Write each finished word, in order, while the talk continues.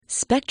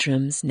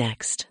Spectrum's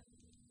next.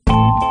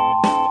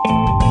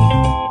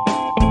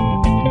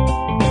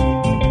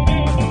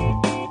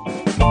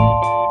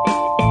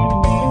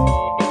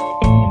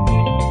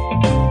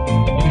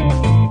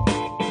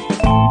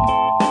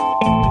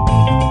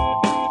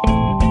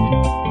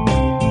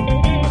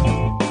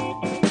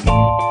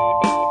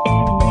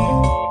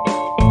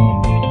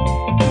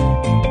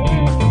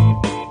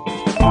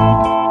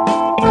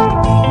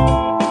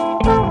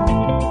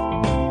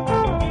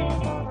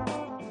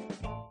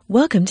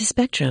 Welcome to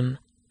Spectrum,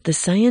 the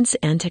science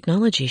and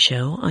technology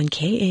show on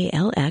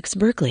KALX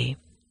Berkeley,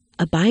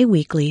 a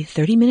bi-weekly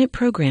 30-minute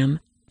program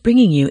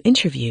bringing you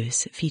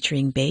interviews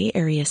featuring Bay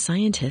Area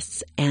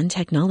scientists and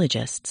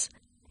technologists,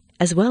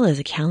 as well as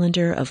a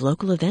calendar of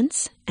local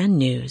events and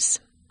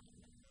news.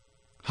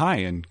 Hi,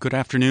 and good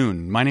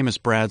afternoon. My name is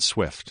Brad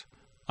Swift.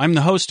 I'm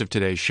the host of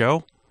today's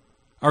show.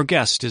 Our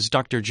guest is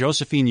Dr.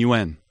 Josephine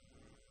Yuen.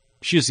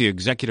 She is the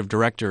executive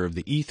director of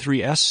the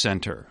E3S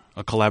Center,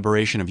 a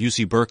collaboration of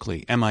UC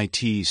Berkeley,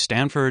 MIT,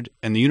 Stanford,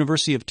 and the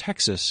University of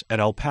Texas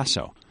at El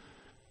Paso.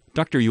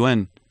 Dr.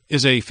 Yuen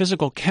is a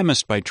physical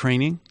chemist by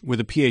training with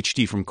a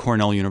PhD from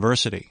Cornell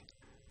University.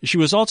 She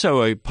was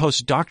also a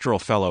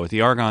postdoctoral fellow at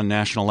the Argonne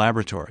National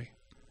Laboratory.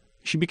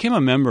 She became a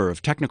member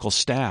of technical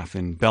staff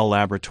in Bell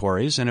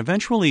Laboratories and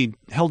eventually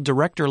held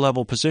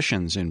director-level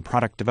positions in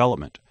product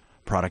development,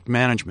 product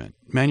management,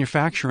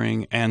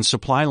 manufacturing, and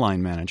supply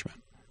line management.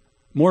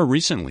 More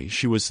recently,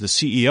 she was the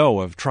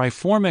CEO of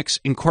Triformix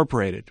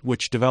Incorporated,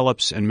 which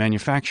develops and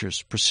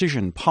manufactures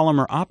precision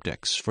polymer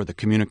optics for the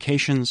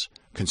communications,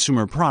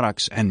 consumer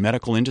products, and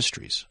medical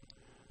industries.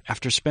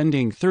 After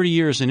spending 30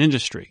 years in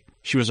industry,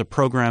 she was a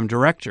program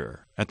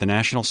director at the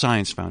National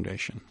Science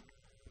Foundation.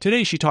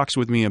 Today, she talks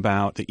with me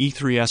about the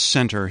E3S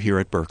Center here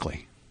at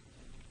Berkeley.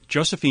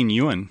 Josephine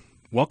Yuen,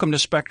 welcome to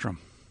Spectrum.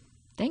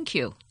 Thank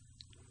you.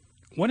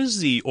 What is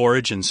the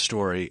origin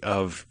story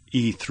of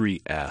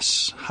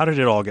E3S? How did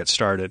it all get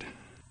started?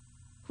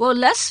 Well,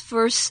 let's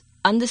first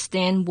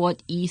understand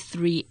what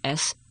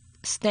E3S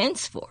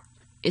stands for.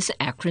 It's an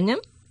acronym,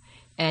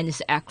 and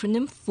it's an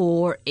acronym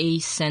for a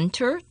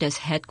center that's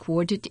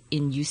headquartered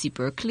in UC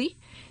Berkeley,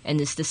 and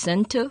it's the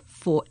Center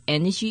for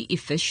Energy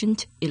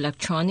Efficient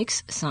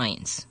Electronics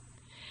Science.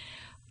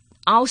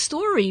 Our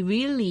story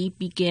really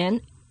began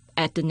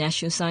at the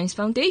National Science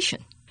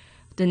Foundation.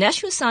 The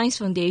National Science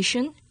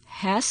Foundation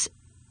has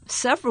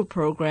several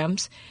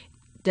programs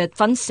that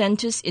fund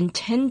centers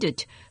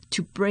intended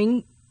to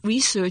bring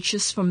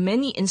researchers from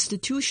many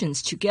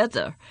institutions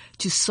together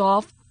to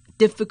solve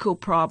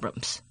difficult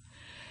problems.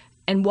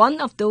 And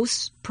one of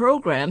those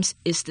programs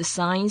is the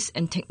Science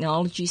and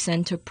Technology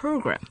Center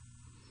program.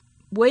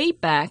 Way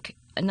back,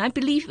 and I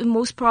believe it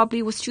most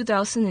probably was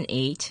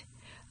 2008,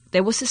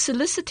 there was a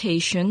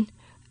solicitation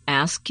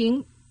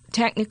asking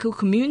technical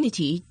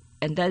community,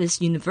 and that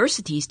is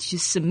universities, to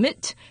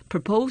submit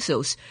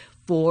proposals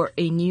for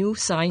a new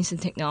Science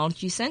and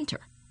Technology Center.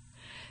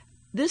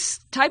 This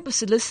type of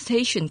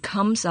solicitation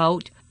comes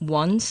out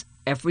once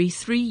every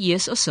 3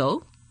 years or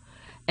so.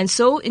 And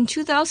so in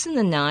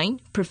 2009,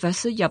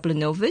 Professor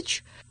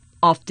Jablonovich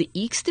of the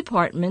EECS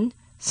department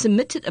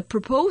submitted a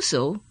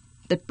proposal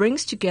that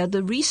brings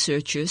together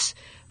researchers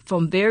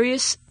from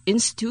various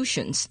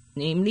institutions,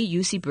 namely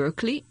UC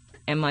Berkeley,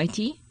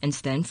 MIT, and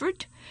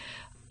Stanford,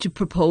 to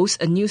propose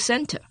a new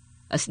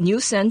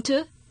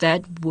center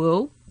that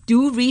will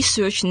do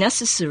research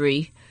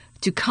necessary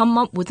to come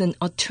up with an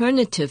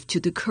alternative to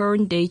the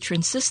current-day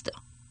transistor.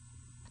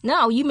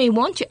 Now, you may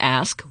want to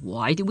ask,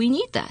 why do we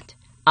need that?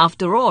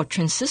 After all,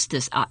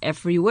 transistors are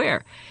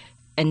everywhere,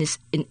 and it's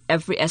in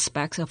every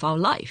aspect of our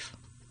life.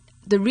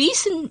 The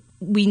reason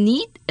we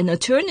need an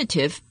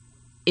alternative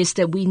is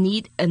that we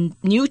need a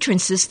new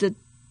transistor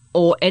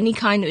or any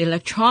kind of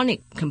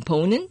electronic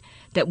component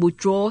that will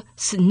draw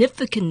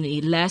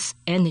significantly less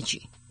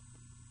energy.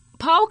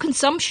 Power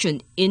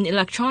consumption in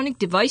electronic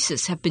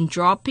devices have been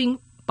dropping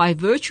by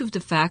virtue of the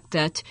fact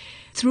that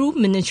through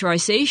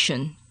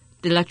miniaturization,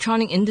 the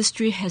electronic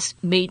industry has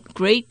made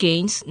great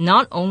gains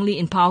not only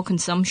in power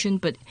consumption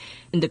but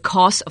in the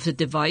cost of the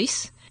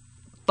device.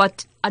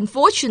 But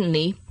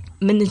unfortunately,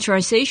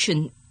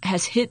 miniaturization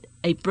has hit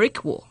a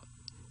brick wall.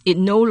 It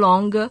no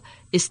longer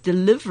is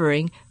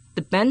delivering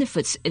the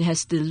benefits it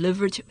has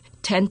delivered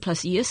 10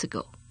 plus years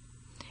ago.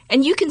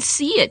 And you can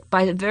see it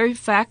by the very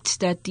fact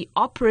that the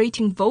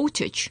operating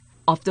voltage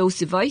of those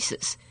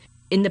devices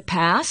in the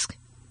past,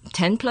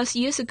 10 plus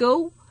years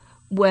ago,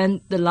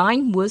 when the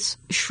line width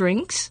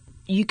shrinks,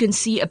 you can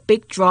see a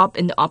big drop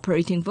in the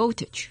operating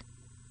voltage.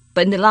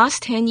 But in the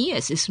last 10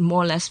 years, it's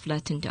more or less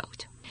flattened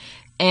out.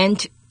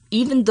 And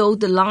even though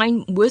the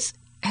line width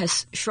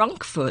has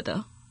shrunk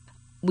further,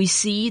 we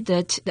see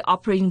that the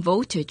operating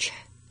voltage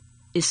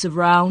is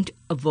around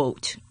a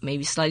volt,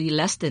 maybe slightly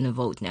less than a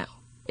volt now,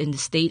 in the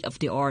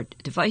state-of-the-art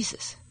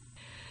devices.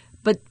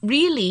 But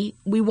really,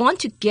 we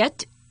want to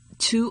get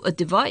to a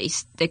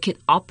device that can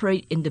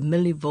operate in the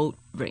millivolt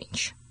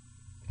range.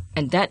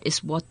 And that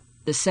is what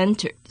the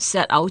center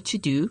set out to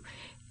do,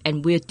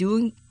 and we're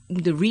doing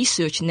the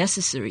research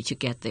necessary to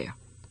get there.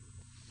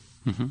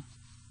 Mm-hmm.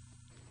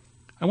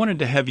 I wanted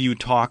to have you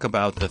talk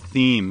about the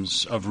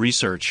themes of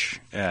research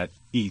at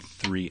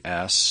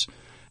E3S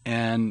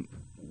and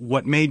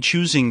what made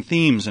choosing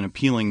themes an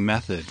appealing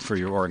method for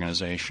your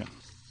organization.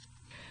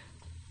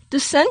 The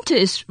center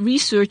is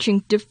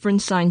researching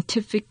different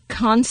scientific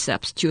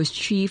concepts to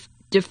achieve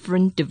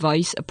different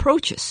device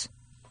approaches.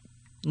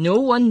 No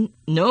one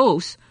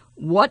knows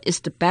what is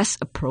the best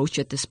approach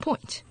at this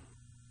point.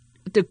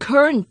 The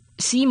current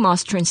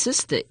CMOS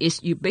transistor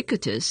is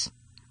ubiquitous.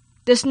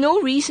 There's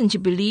no reason to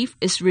believe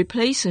its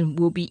replacement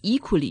will be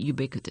equally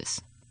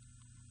ubiquitous.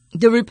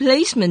 The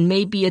replacement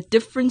may be a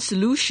different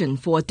solution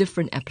for a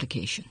different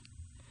application.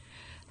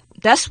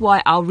 That's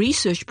why our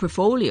research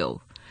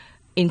portfolio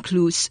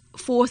includes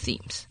 4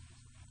 themes.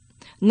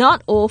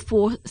 Not all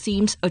 4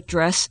 themes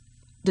address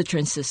the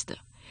transistor.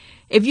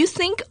 If you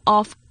think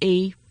of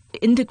an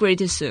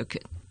integrated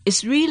circuit,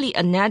 it's really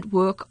a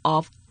network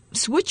of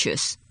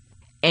switches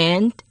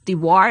and the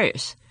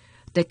wires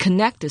that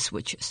connect the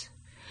switches.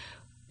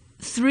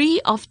 3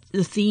 of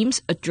the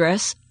themes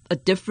address a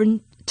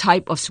different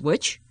type of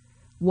switch,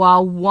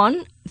 while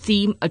 1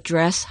 theme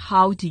addresses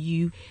how do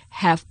you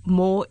have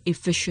more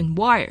efficient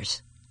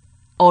wires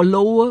or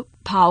lower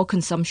power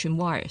consumption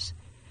wires.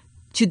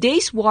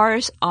 Today's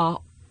wires are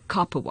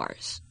copper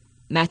wires,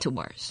 metal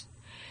wires.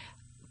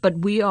 But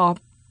we are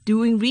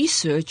doing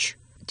research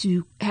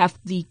to have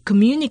the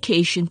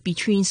communication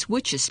between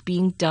switches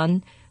being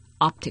done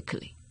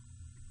optically.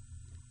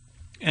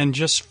 And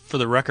just for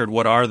the record,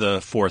 what are the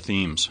 4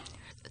 themes?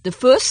 The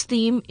first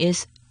theme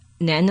is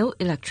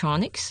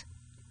nanoelectronics.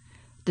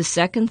 The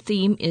second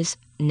theme is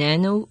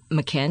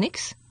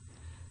nanomechanics.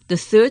 The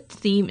third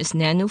theme is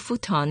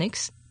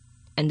nanophotonics.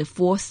 And the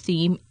fourth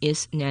theme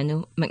is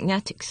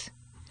nanomagnetics.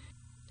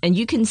 And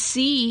you can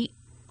see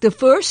the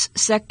first,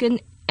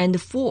 second, and the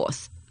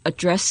fourth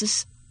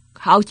addresses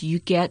how do you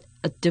get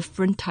a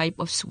different type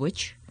of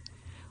switch,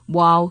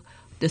 while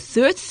the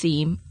third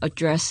theme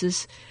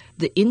addresses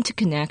the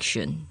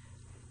interconnection,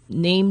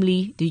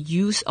 namely the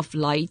use of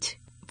light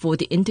for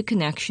the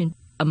interconnection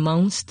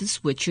amongst the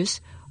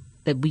switches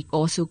that we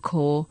also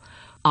call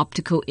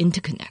optical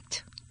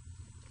interconnect.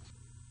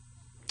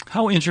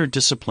 How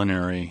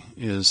interdisciplinary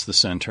is the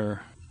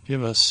center? Do you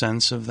have a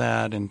sense of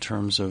that in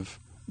terms of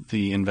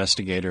the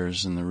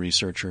investigators and the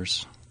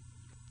researchers?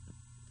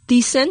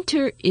 The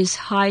center is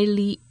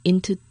highly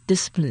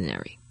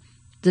interdisciplinary.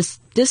 The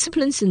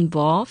disciplines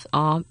involved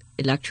are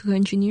electrical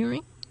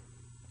engineering,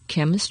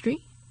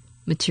 chemistry,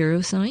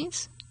 material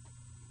science,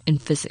 and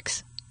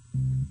physics.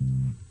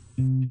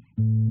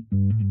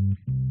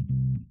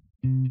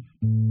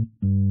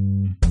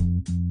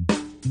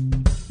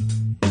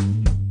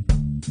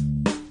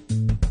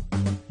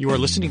 You are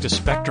listening to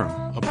Spectrum,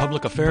 a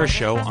public affairs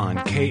show on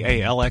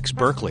KALX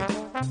Berkeley.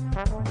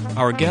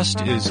 Our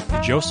guest is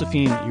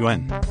Josephine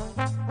Yuen.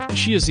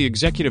 She is the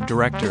executive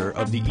director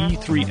of the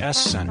E3S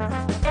Center.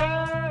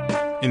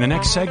 In the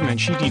next segment,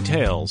 she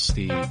details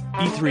the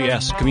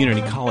E3S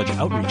Community College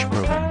Outreach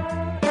Program.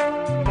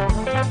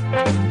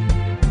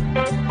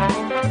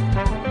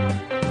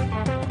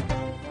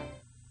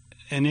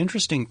 An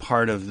interesting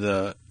part of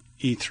the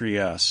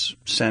E3S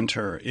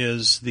Center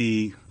is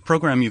the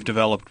program you've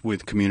developed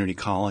with community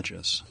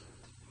colleges.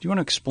 Do you want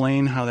to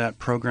explain how that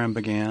program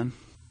began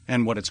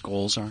and what its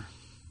goals are?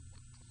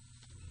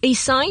 A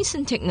science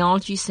and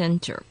technology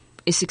center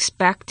is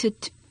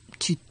expected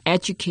to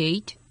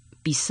educate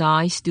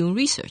besides doing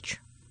research.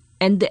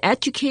 And the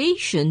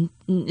education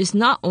is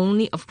not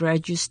only of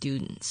graduate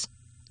students.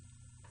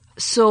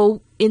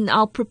 So in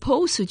our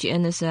proposal to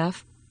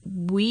NSF,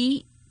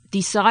 we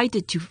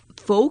decided to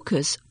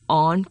focus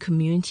on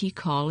community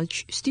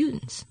college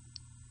students.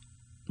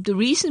 The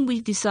reason we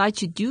decided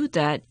to do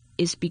that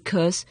is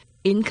because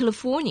in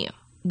California,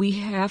 we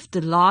have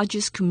the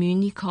largest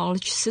community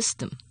college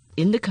system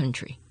in the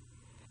country.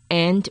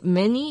 And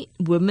many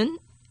women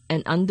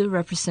and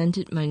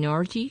underrepresented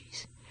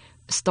minorities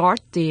start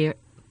their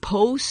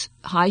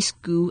post-high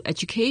school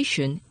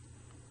education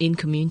in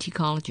community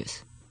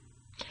colleges.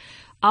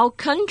 Our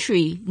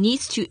country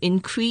needs to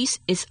increase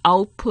its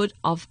output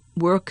of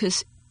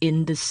workers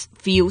in the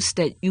fields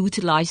that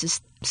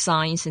utilizes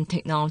science and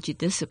technology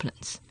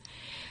disciplines.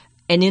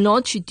 And in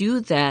order to do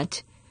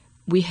that,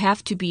 we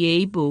have to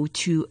be able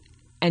to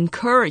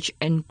encourage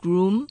and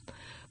groom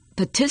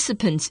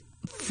participants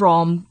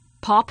from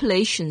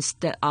populations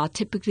that are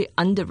typically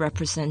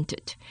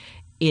underrepresented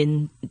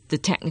in the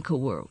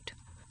technical world.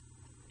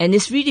 And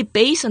it's really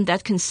based on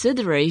that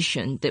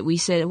consideration that we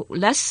said,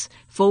 let's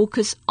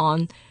focus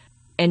on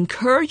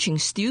encouraging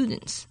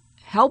students,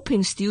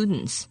 helping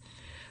students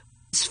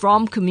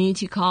from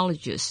community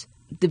colleges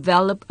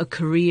develop a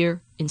career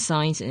in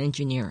science and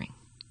engineering.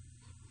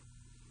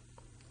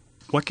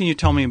 What can you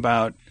tell me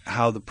about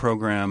how the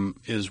program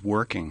is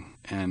working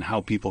and how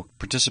people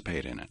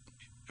participate in it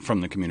from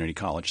the community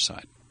college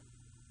side?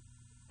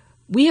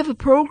 We have a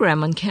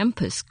program on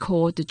campus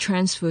called the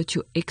Transfer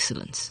to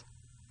Excellence.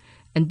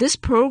 And this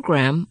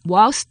program,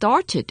 while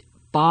started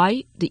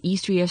by the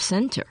E3S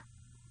Center,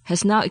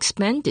 has now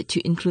expanded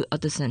to include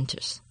other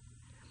centers.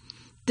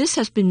 this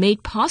has been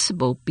made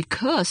possible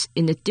because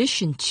in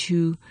addition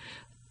to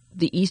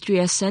the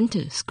E3S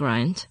Center's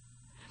grant,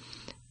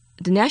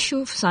 the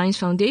National Science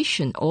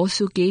Foundation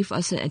also gave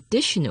us an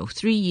additional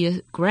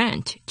 3-year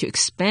grant to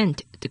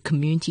expand the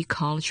community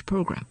college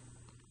program.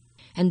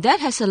 And that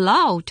has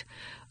allowed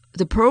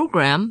the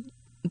program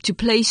to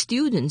place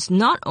students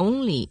not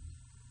only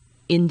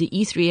in the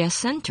E3S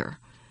Center,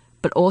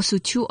 but also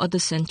 2 other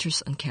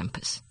centers on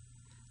campus,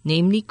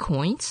 namely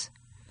COINS,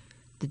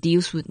 that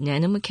deals with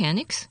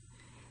nanomechanics,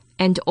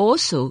 and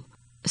also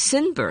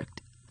SynBERG,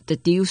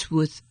 that deals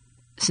with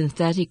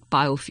synthetic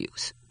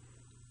biofuels.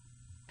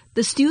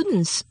 The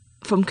students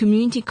from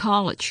community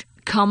college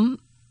come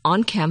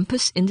on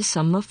campus in the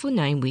summer for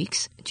 9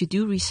 weeks to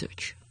do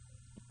research.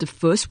 The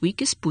first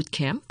week is boot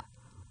camp,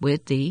 where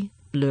they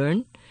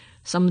learn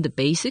some of the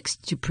basics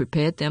to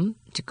prepare them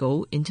to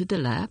go into the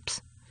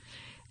labs.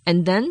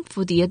 And then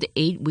for the other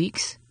 8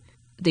 weeks,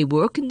 they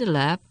work in the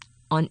lab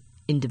on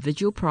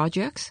individual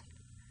projects.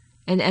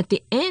 And at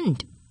the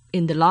end,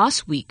 in the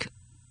last week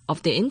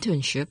of their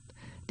internship,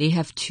 they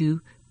have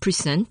to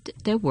present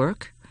their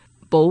work,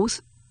 both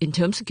in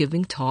terms of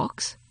giving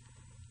talks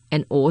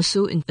and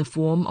also in the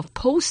form of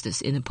posters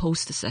in a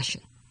poster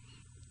session.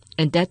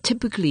 And that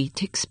typically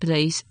takes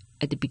place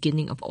at the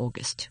beginning of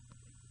August.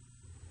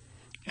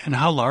 And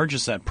how large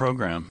is that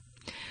program?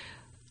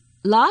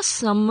 Last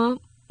summer,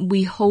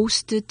 we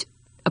hosted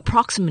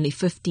approximately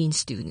 15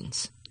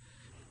 students.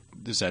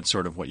 Is that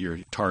sort of what your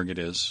target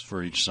is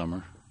for each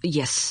summer?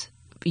 Yes,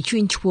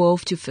 between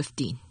 12 to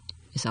 15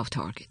 is our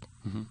target.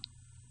 Mm-hmm.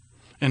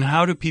 And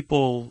how do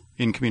people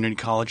in community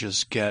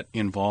colleges get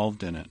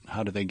involved in it?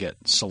 How do they get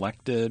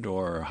selected,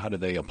 or how do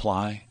they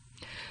apply?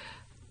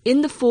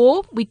 In the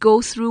fall, we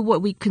go through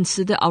what we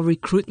consider our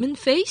recruitment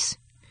phase.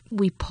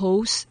 We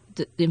post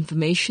the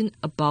information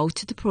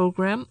about the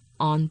program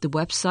on the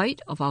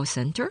website of our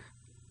center.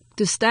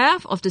 The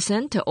staff of the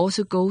center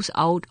also goes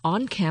out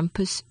on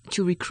campus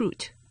to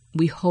recruit.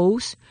 We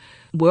host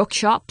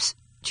workshops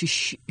to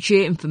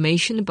share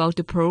information about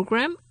the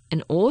program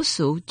and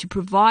also to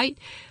provide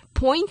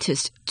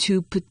pointers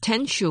to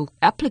potential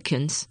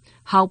applicants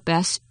how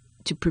best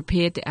to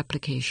prepare the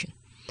application.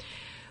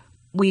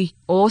 We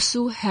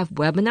also have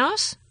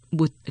webinars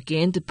with,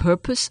 again, the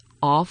purpose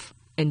of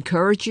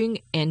encouraging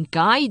and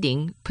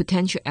guiding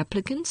potential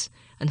applicants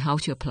on how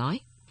to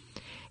apply.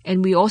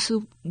 And we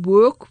also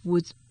work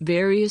with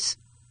various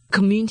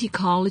community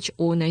college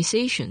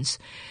organizations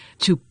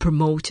to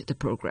promote the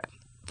program.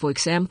 For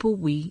example,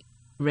 we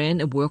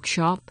ran a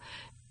workshop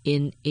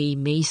in a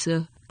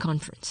MESA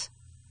conference.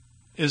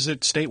 Is it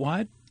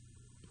statewide?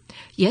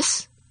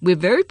 Yes. We're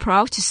very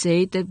proud to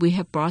say that we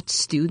have brought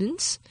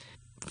students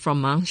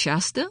from Mount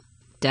Shasta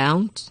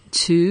down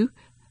to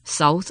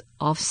south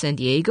of San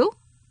Diego,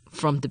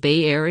 from the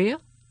Bay Area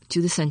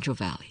to the Central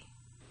Valley.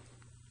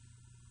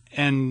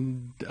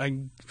 And I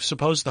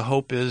suppose the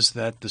hope is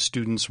that the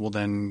students will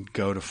then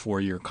go to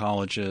 4-year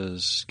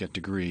colleges, get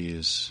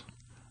degrees.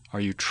 Are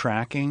you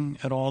tracking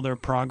at all their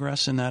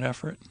progress in that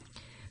effort?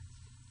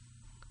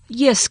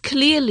 Yes,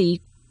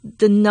 clearly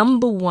the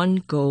number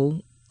one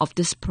goal of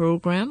this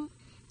program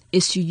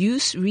is to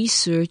use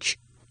research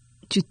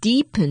to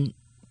deepen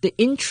the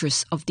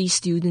interest of these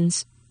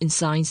students in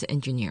science and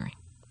engineering,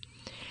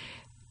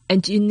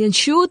 and to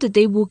ensure that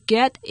they will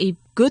get a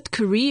good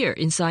career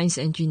in science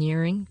and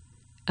engineering.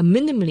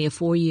 Minimally a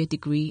 4-year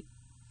degree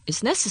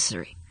is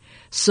necessary.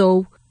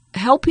 So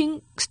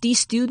helping these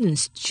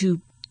students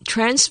to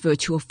transfer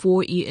to a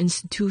 4-year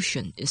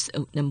institution is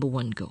a number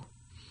one goal.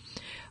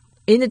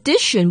 In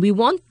addition, we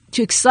want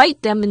to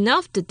excite them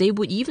enough that they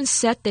would even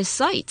set their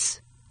sights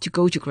to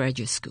go to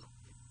graduate school.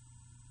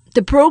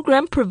 The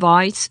program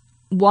provides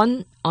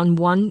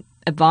one-on-one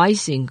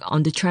advising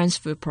on the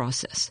transfer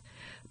process,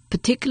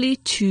 particularly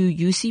to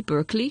UC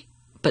Berkeley,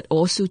 but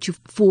also to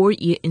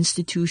 4-year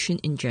institution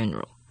in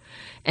general.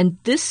 And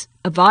this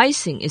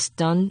advising is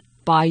done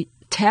by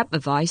TAP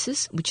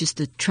Advisors, which is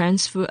the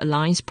Transfer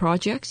Alliance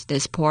project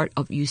that's part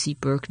of UC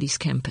Berkeley's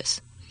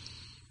campus.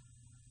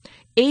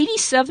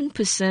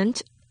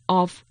 87%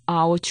 of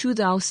our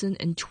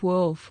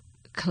 2012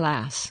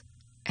 class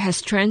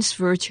has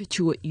transferred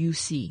to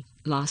UC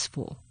last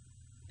fall.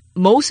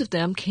 Most of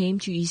them came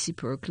to UC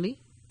Berkeley,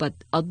 but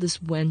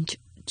others went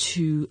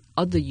to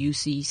other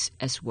UCs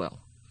as well.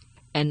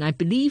 And I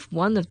believe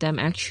one of them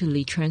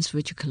actually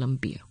transferred to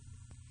Columbia.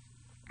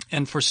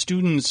 And for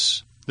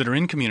students that are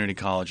in community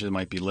college that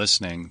might be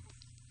listening,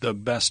 the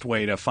best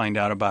way to find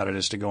out about it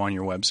is to go on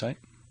your website?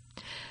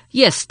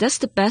 Yes, that's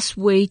the best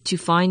way to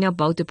find out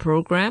about the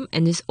program,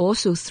 and it's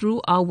also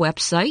through our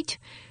website,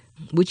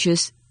 which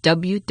is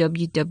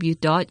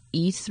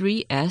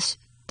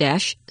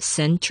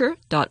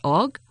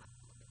www.e3s-center.org.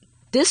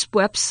 This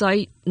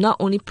website not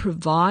only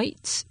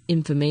provides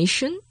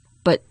information,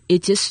 but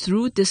it is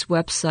through this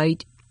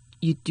website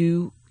you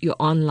do your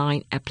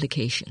online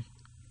application.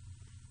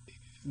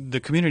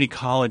 The community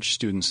college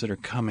students that are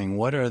coming,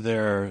 what are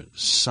their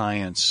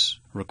science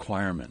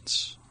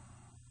requirements?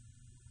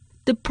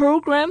 The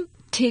program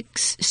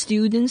takes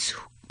students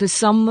the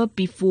summer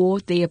before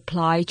they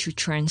apply to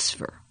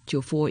transfer to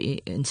a 4-year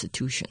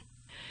institution.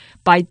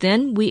 By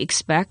then, we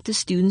expect the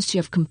students to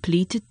have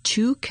completed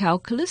 2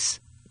 calculus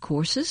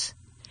courses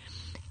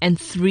and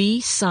 3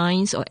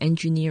 science or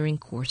engineering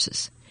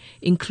courses,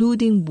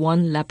 including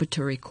 1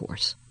 laboratory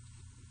course.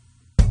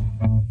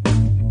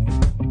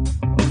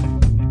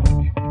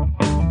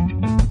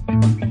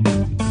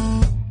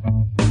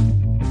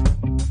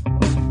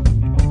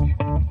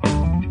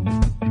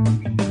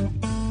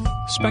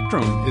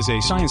 Spectrum is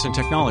a science and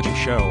technology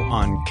show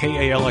on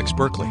KALX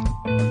Berkeley.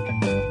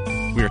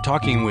 We are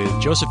talking with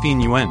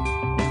Josephine Yuen.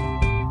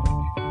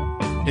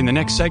 In the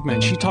next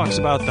segment, she talks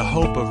about the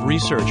hope of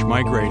research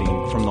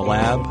migrating from the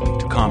lab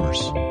to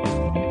commerce.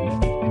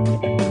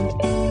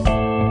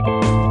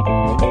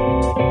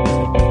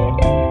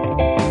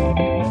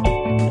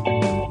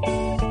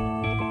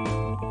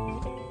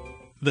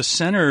 The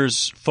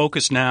center's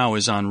focus now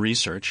is on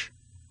research.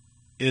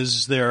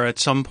 Is there at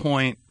some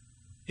point,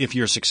 if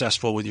you're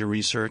successful with your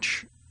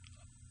research,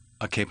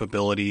 a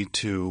capability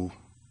to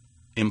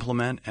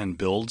implement and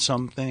build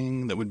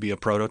something that would be a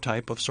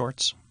prototype of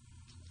sorts?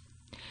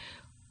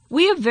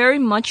 We are very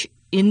much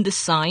in the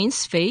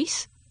science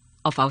phase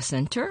of our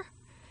center.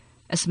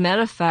 As a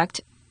matter of fact,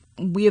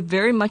 we are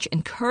very much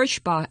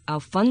encouraged by our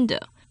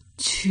funder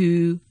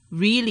to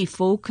really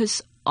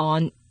focus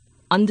on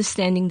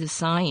understanding the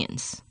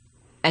science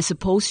as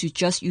opposed to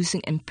just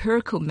using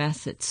empirical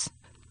methods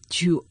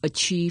to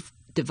achieve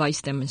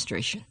device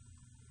demonstration.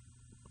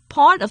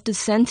 Part of the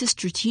center's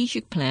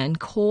strategic plan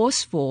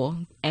calls for,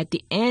 at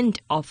the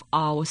end of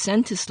our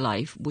center's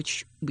life,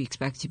 which we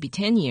expect to be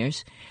 10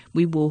 years,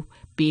 we will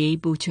be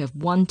able to have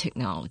 1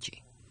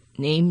 technology.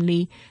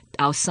 Namely,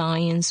 our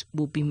science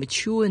will be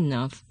mature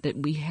enough that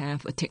we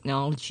have a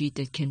technology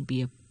that can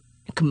be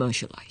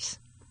commercialized.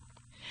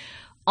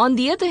 On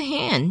the other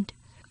hand,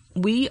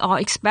 we are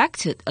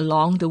expected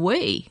along the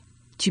way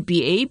to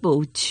be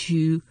able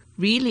to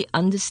really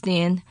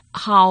understand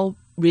how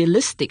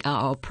realistic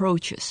are our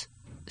approaches.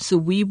 So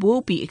we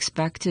will be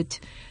expected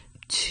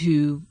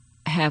to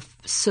have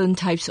certain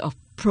types of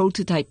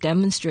prototype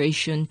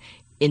demonstration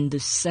in the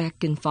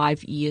second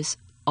 5 years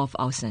of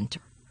our center.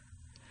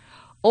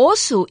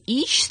 Also,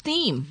 each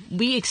theme,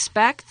 we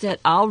expect that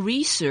our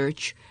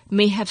research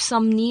may have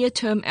some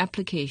near-term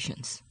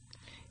applications.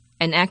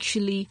 And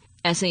actually,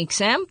 as an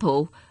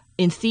example,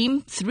 in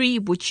theme 3,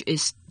 which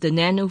is the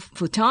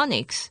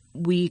nanophotonics,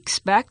 we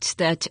expect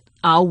that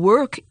our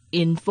work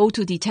in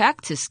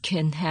photodetectors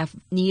can have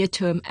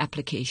near-term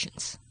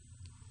applications.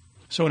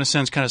 So in a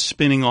sense, kind of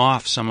spinning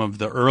off some of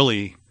the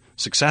early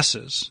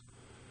successes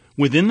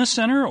within the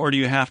center, or do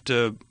you have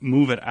to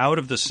move it out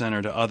of the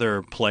center to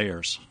other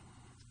players?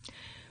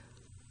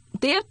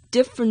 There are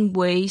different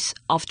ways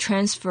of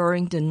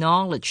transferring the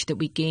knowledge that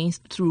we gain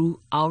through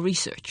our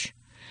research.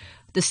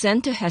 The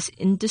center has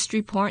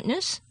industry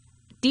partners.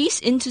 These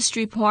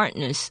industry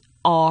partners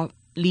are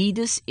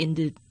leaders in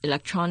the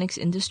electronics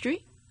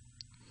industry.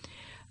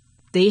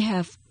 They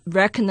have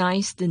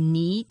recognized the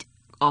need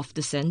of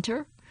the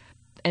center,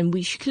 and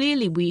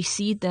we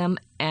see them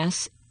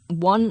as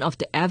one of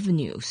the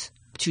avenues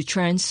to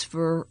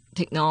transfer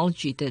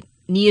technology, that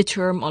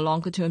near-term or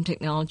longer-term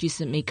technologies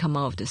that may come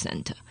out of the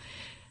center.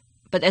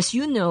 But as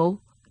you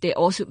know, there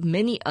are also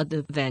many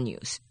other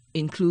venues,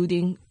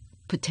 including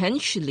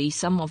potentially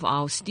some of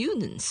our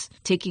students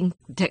taking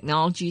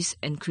technologies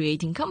and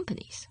creating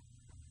companies.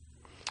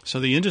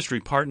 So the industry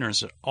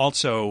partners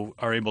also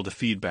are able to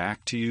feed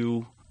back to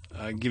you,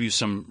 give you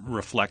some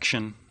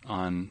reflection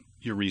on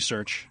your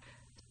research?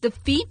 The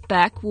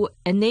feedback will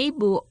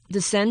enable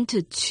the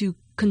center to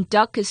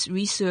conduct its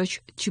research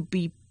to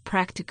be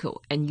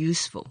practical and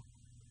useful.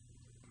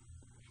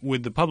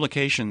 With the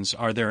publications,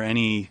 are there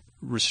any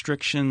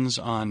restrictions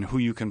on who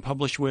you can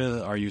publish with?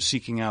 Are you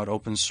seeking out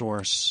open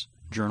source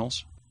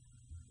journals?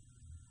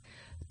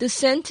 The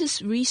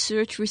center's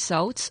research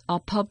results are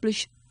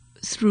published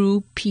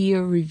through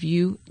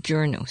peer-reviewed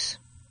journals.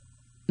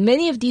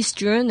 Many of these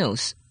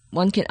journals,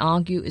 one can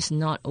argue, is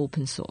not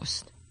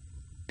open-sourced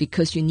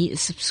because you need a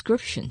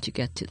subscription to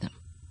get to them.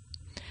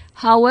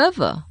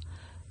 However,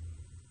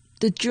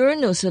 the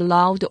journals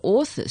allow the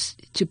authors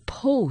to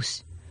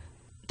post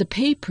the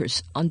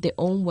papers on their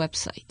own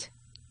website.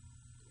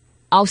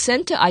 Our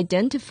center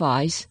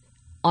identifies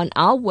on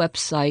our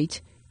website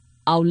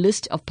our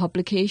list of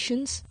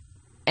publications,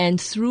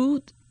 and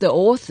through the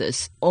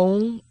author's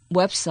own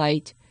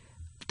website,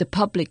 the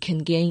public can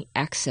gain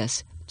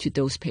access to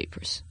those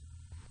papers.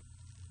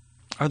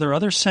 Are there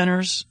other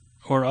centers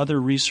or other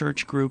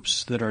research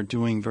groups that are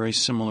doing very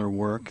similar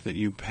work that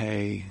you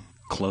pay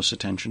close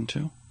attention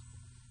to?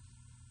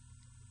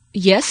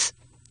 Yes,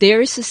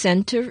 there is a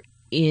center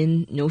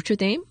in Notre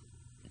Dame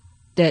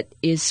that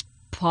is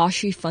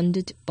partially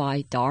funded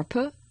by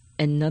DARPA,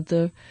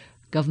 another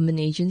government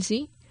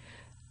agency.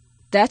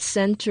 That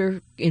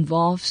center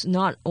involves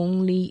not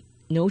only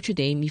Notre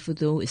Dame, even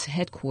though it's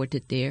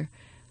headquartered there,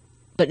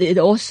 but it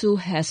also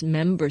has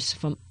members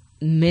from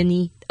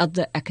many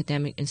other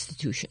academic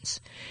institutions.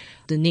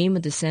 The name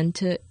of the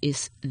center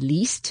is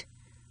LEAST.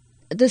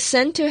 The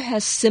center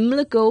has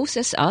similar goals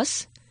as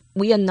us.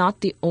 We are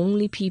not the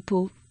only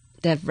people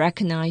that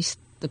recognize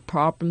the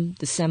problem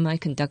the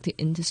semiconductor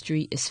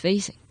industry is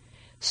facing.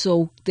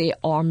 So there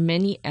are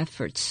many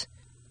efforts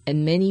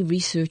and many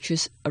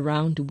researchers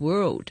around the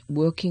world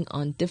working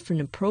on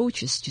different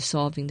approaches to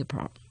solving the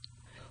problem.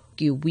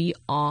 We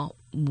are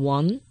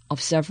one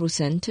of several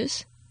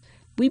centers.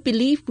 We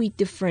believe we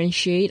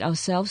differentiate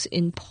ourselves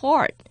in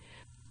part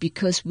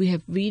because we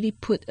have really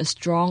put a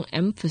strong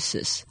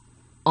emphasis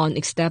on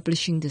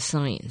establishing the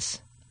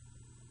science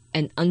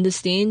and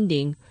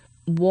understanding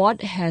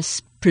what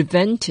has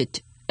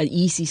prevented an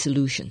easy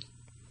solution.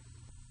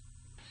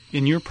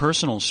 In your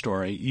personal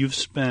story, you've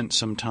spent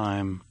some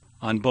time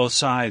on both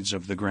sides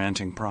of the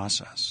granting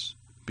process,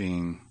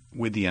 being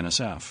with the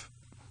NSF.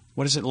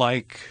 What is it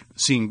like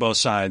seeing both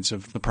sides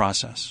of the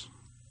process?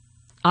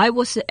 I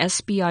was the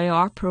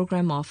SBIR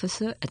program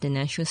officer at the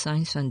National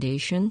Science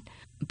Foundation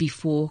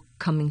before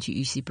coming to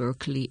UC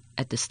Berkeley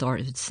at the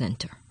start of the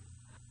center.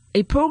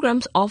 A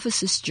programs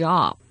officer's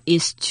job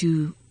is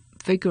to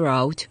figure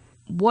out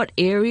what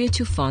area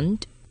to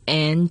fund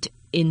and,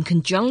 in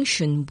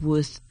conjunction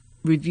with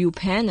review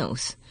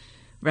panels,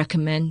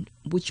 recommend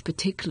which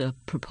particular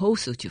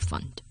proposal to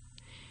fund.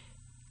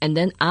 And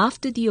then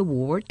after the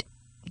award,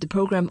 the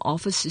program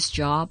officer's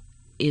job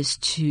is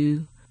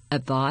to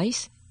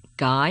advise,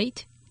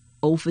 guide,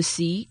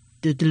 oversee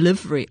the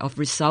delivery of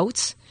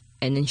results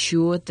and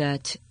ensure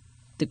that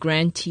the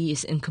grantee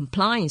is in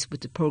compliance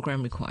with the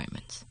program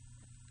requirements.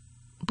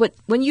 But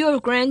when you're a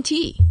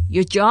grantee,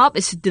 your job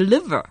is to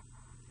deliver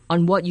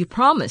on what you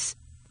promise.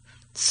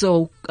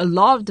 So a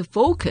lot of the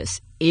focus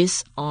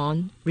is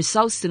on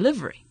results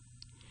delivery,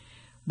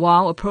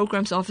 while a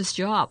programs office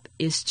job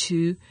is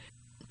to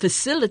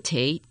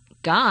facilitate,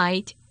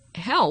 guide,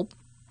 help,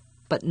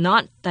 but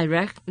not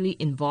directly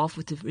involved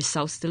with the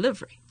results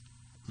delivery.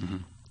 Mm-hmm.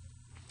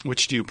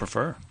 Which do you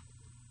prefer?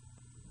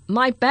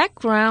 My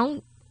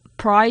background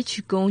prior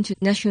to going to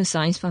National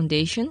Science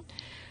Foundation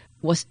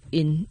was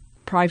in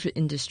private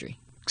industry.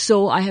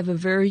 So I have a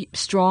very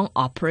strong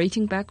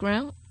operating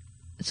background.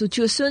 So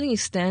to a certain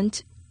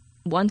extent,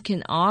 one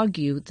can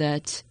argue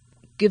that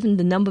given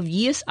the number of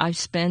years I've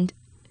spent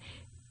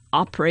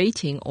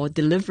operating or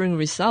delivering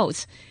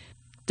results,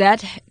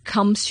 that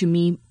comes to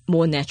me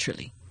more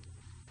naturally.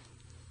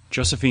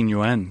 Josephine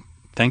Yuen,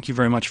 thank you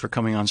very much for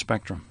coming on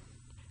Spectrum.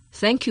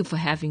 Thank you for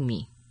having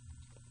me.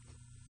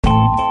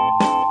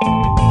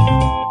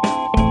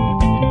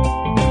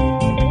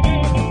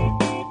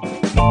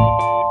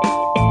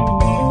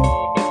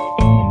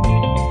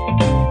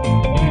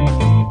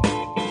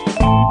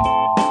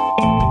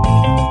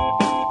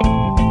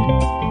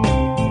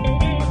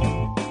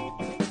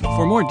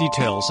 For more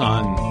details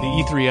on the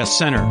E3S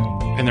Center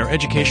and their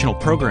educational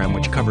program,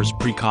 which covers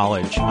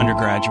pre-college,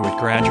 undergraduate,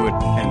 graduate,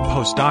 and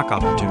postdoc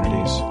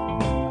opportunities,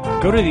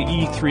 go to the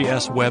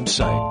E3S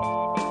website,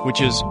 which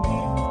is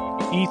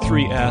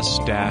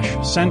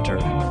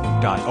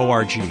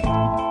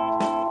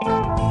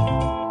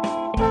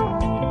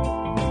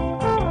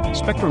e3s-center.org.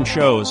 Spectrum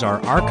shows are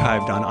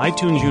archived on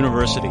iTunes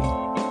University.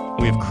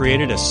 We have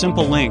created a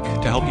simple link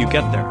to help you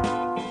get there.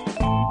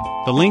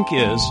 The link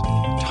is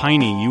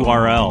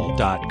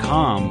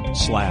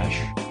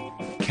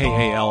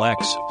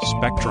tinyurl.com/KALX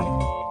Spectrum.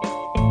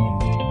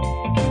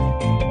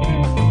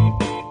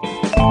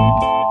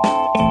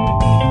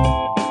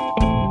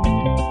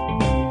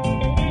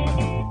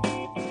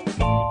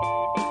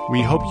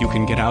 We hope you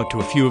can get out to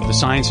a few of the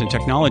science and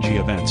technology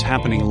events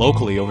happening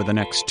locally over the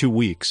next 2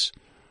 weeks.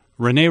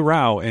 Renee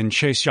Rao and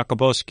Chase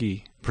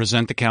Jakubowski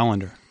present the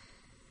calendar.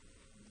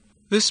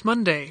 This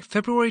Monday,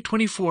 February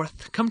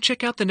 24th, come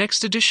check out the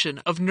next edition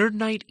of Nerd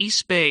Night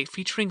East Bay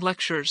featuring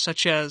lectures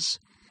such as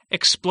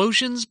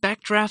Explosions,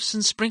 Backdrafts,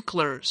 and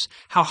Sprinklers,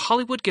 How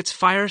Hollywood Gets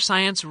Fire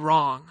Science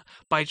Wrong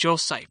by Joel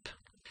Sipe.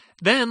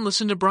 Then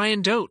listen to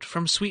Brian Dote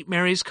from Sweet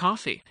Mary's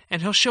Coffee,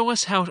 and he'll show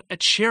us how a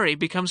cherry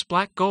becomes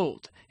black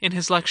gold in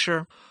his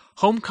lecture,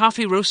 Home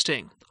Coffee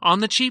Roasting,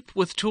 on the cheap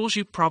with tools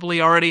you probably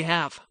already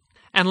have.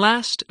 And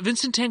last,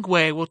 Vincent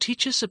Tanguay will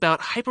teach us about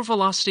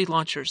hypervelocity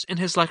launchers in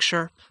his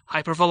lecture,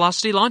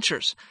 Hypervelocity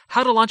Launchers,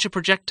 How to Launch a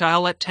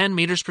Projectile at 10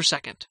 meters per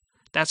second.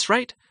 That's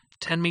right,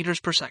 10 meters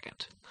per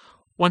second.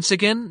 Once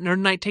again, Nerd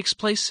Night takes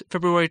place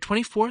February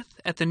 24th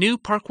at the new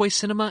Parkway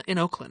Cinema in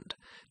Oakland.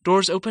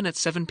 Doors open at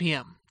 7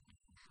 p.m.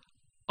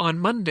 On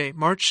Monday,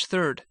 March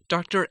 3rd,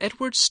 Dr.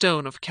 Edward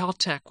Stone of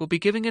Caltech will be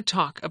giving a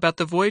talk about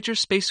the Voyager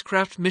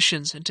spacecraft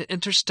missions into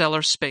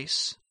interstellar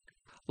space.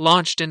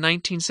 Launched in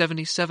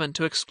 1977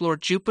 to explore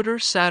Jupiter,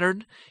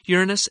 Saturn,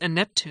 Uranus, and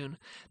Neptune,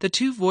 the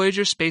two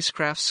Voyager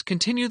spacecrafts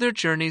continue their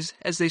journeys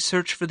as they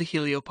search for the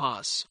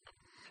heliopause.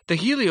 The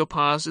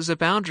heliopause is a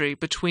boundary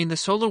between the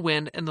solar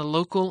wind and the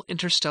local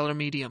interstellar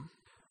medium.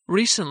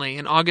 Recently,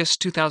 in August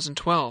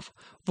 2012,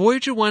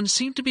 Voyager 1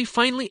 seemed to be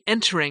finally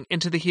entering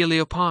into the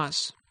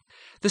heliopause.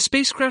 The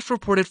spacecraft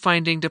reported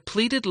finding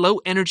depleted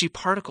low-energy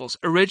particles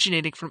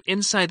originating from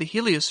inside the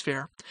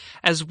heliosphere,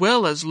 as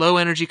well as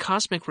low-energy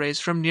cosmic rays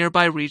from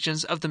nearby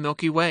regions of the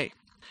Milky Way.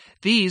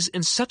 These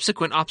and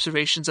subsequent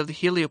observations of the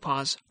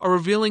heliopause are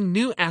revealing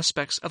new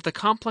aspects of the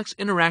complex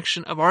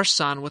interaction of our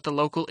Sun with the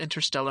local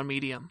interstellar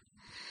medium.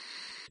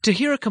 To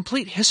hear a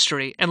complete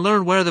history and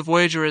learn where the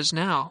Voyager is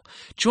now,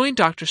 join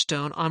Dr.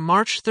 Stone on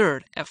March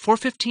 3rd at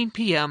 4:15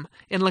 p.m.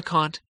 in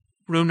LeConte,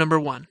 room number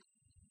 1.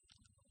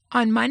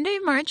 On Monday,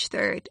 March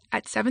 3rd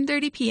at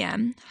 7:30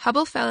 p.m.,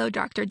 Hubble Fellow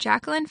Dr.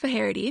 Jacqueline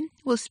Faherty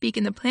will speak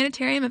in the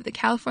Planetarium of the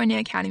California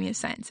Academy of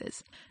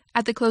Sciences.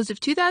 At the close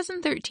of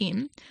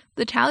 2013,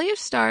 the tally of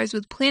stars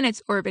with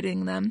planets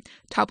orbiting them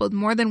toppled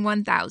more than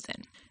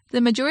 1,000. The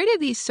majority of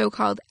these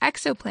so-called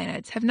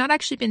exoplanets have not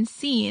actually been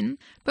seen,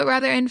 but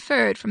rather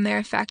inferred from their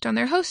effect on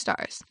their host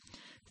stars.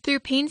 Through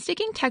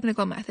painstaking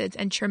technical methods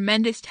and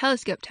tremendous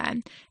telescope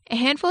time, a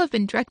handful have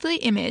been directly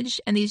imaged,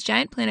 and these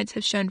giant planets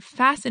have shown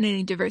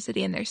fascinating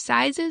diversity in their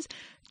sizes,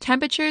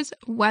 temperatures,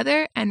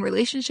 weather, and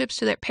relationships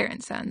to their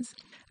parent suns.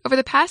 Over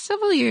the past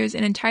several years,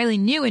 an entirely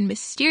new and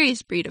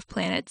mysterious breed of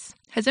planets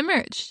has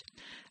emerged.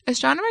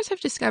 Astronomers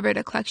have discovered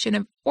a collection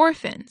of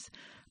orphans,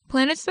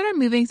 planets that are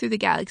moving through the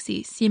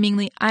galaxy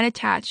seemingly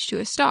unattached to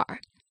a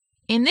star.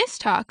 In this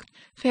talk,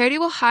 Faherty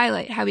will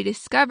highlight how he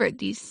discovered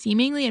these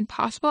seemingly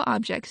impossible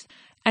objects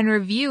and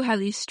review how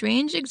these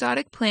strange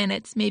exotic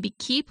planets may be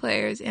key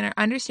players in our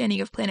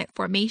understanding of planet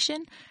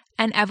formation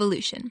and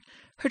evolution.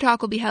 Her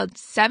talk will be held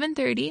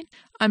 7:30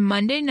 on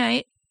Monday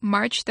night,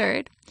 March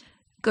 3rd.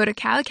 Go to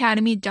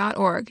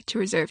calacademy.org to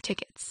reserve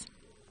tickets.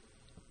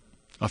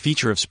 A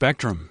feature of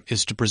Spectrum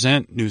is to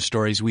present news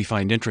stories we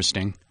find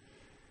interesting.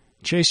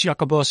 Chase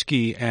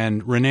Yakuboski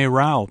and Renee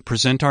Rao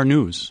present our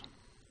news.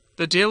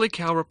 The Daily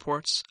Cal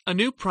reports, a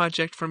new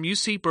project from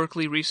UC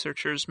Berkeley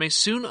researchers may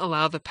soon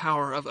allow the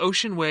power of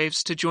ocean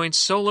waves to join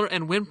solar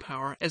and wind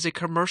power as a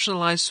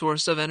commercialized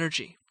source of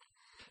energy.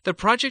 The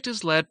project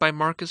is led by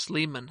Marcus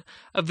Lehman,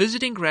 a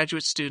visiting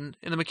graduate student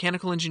in the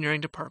Mechanical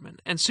Engineering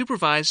Department, and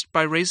supervised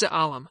by Reza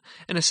Alam,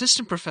 an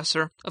assistant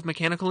professor of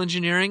mechanical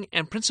engineering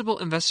and principal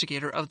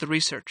investigator of the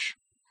research.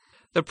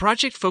 The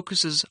project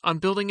focuses on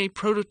building a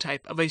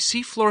prototype of a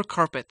seafloor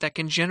carpet that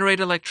can generate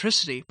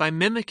electricity by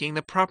mimicking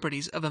the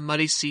properties of a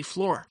muddy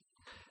seafloor.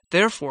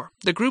 Therefore,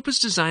 the group is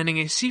designing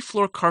a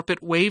seafloor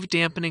carpet wave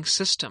dampening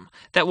system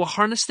that will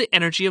harness the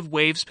energy of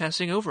waves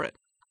passing over it.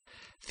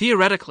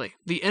 Theoretically,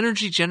 the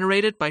energy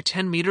generated by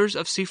 10 meters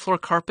of seafloor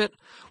carpet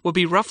will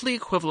be roughly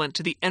equivalent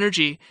to the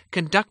energy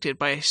conducted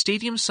by a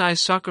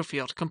stadium-sized soccer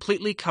field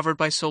completely covered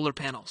by solar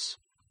panels.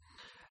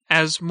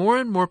 As more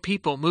and more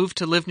people move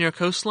to live near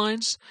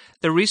coastlines,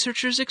 the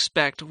researchers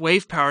expect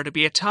wave power to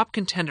be a top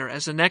contender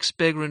as the next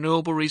big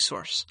renewable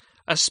resource,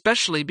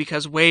 especially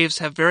because waves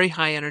have very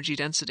high energy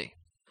density.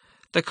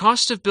 The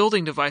cost of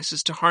building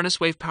devices to harness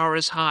wave power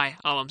is high,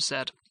 Alam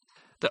said.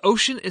 The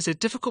ocean is a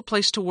difficult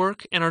place to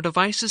work, and our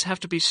devices have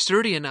to be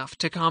sturdy enough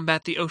to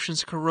combat the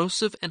ocean's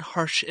corrosive and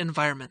harsh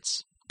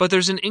environments. But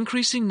there's an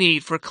increasing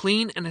need for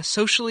clean and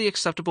socially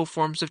acceptable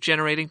forms of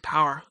generating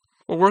power.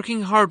 We're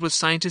working hard with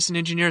scientists and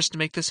engineers to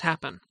make this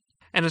happen,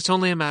 and it's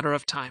only a matter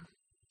of time.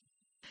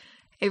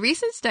 A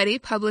recent study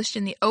published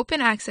in the open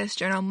access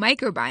journal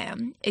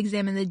Microbiome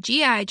examined the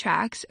GI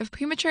tracts of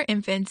premature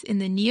infants in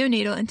the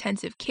Neonatal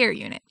Intensive Care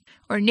Unit,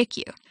 or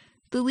NICU.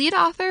 The lead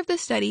author of the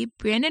study,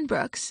 Brandon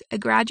Brooks, a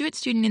graduate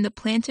student in the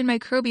Plant and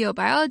Microbial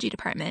Biology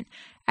Department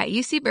at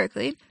UC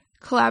Berkeley,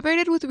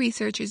 collaborated with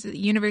researchers at the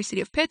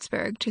University of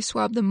Pittsburgh to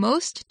swab the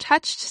most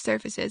touched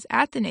surfaces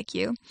at the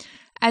NICU,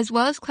 as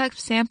well as collect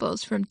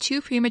samples from 2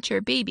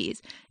 premature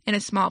babies in a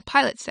small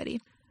pilot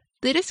study.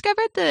 They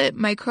discovered the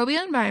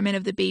microbial environment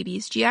of the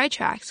baby's GI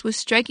tracts was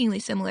strikingly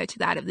similar to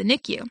that of the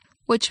NICU,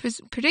 which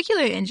was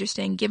particularly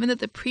interesting given that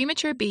the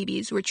premature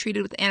babies were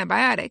treated with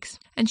antibiotics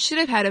and should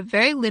have had a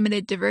very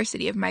limited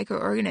diversity of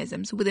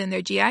microorganisms within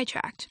their GI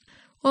tract.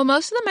 While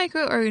most of the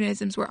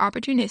microorganisms were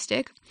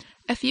opportunistic,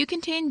 a few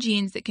contained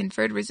genes that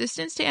conferred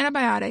resistance to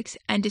antibiotics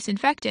and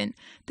disinfectant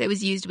that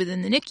was used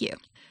within the NICU.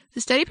 The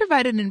study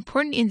provided an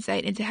important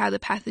insight into how the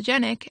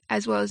pathogenic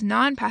as well as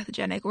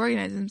non-pathogenic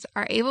organisms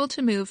are able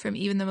to move from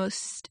even the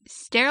most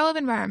sterile of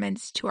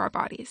environments to our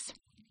bodies.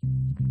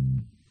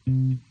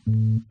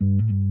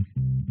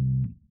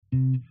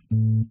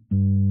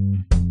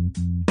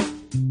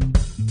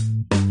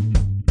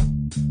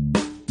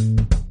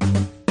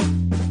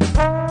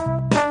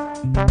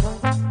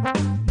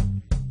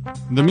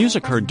 The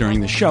music heard during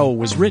the show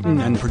was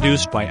written and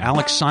produced by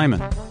Alex Simon.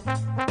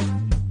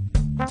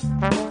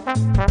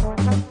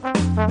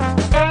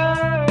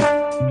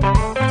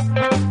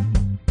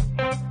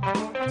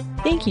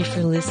 Thank you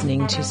for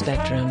listening to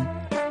Spectrum.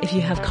 If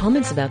you have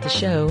comments about the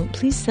show,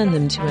 please send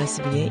them to us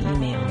via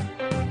email.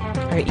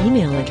 Our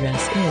email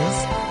address is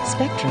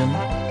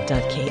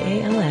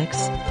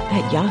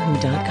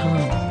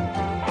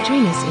spectrum.kalx@yahoo.com.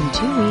 Join us in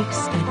 2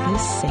 weeks at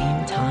this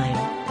same time.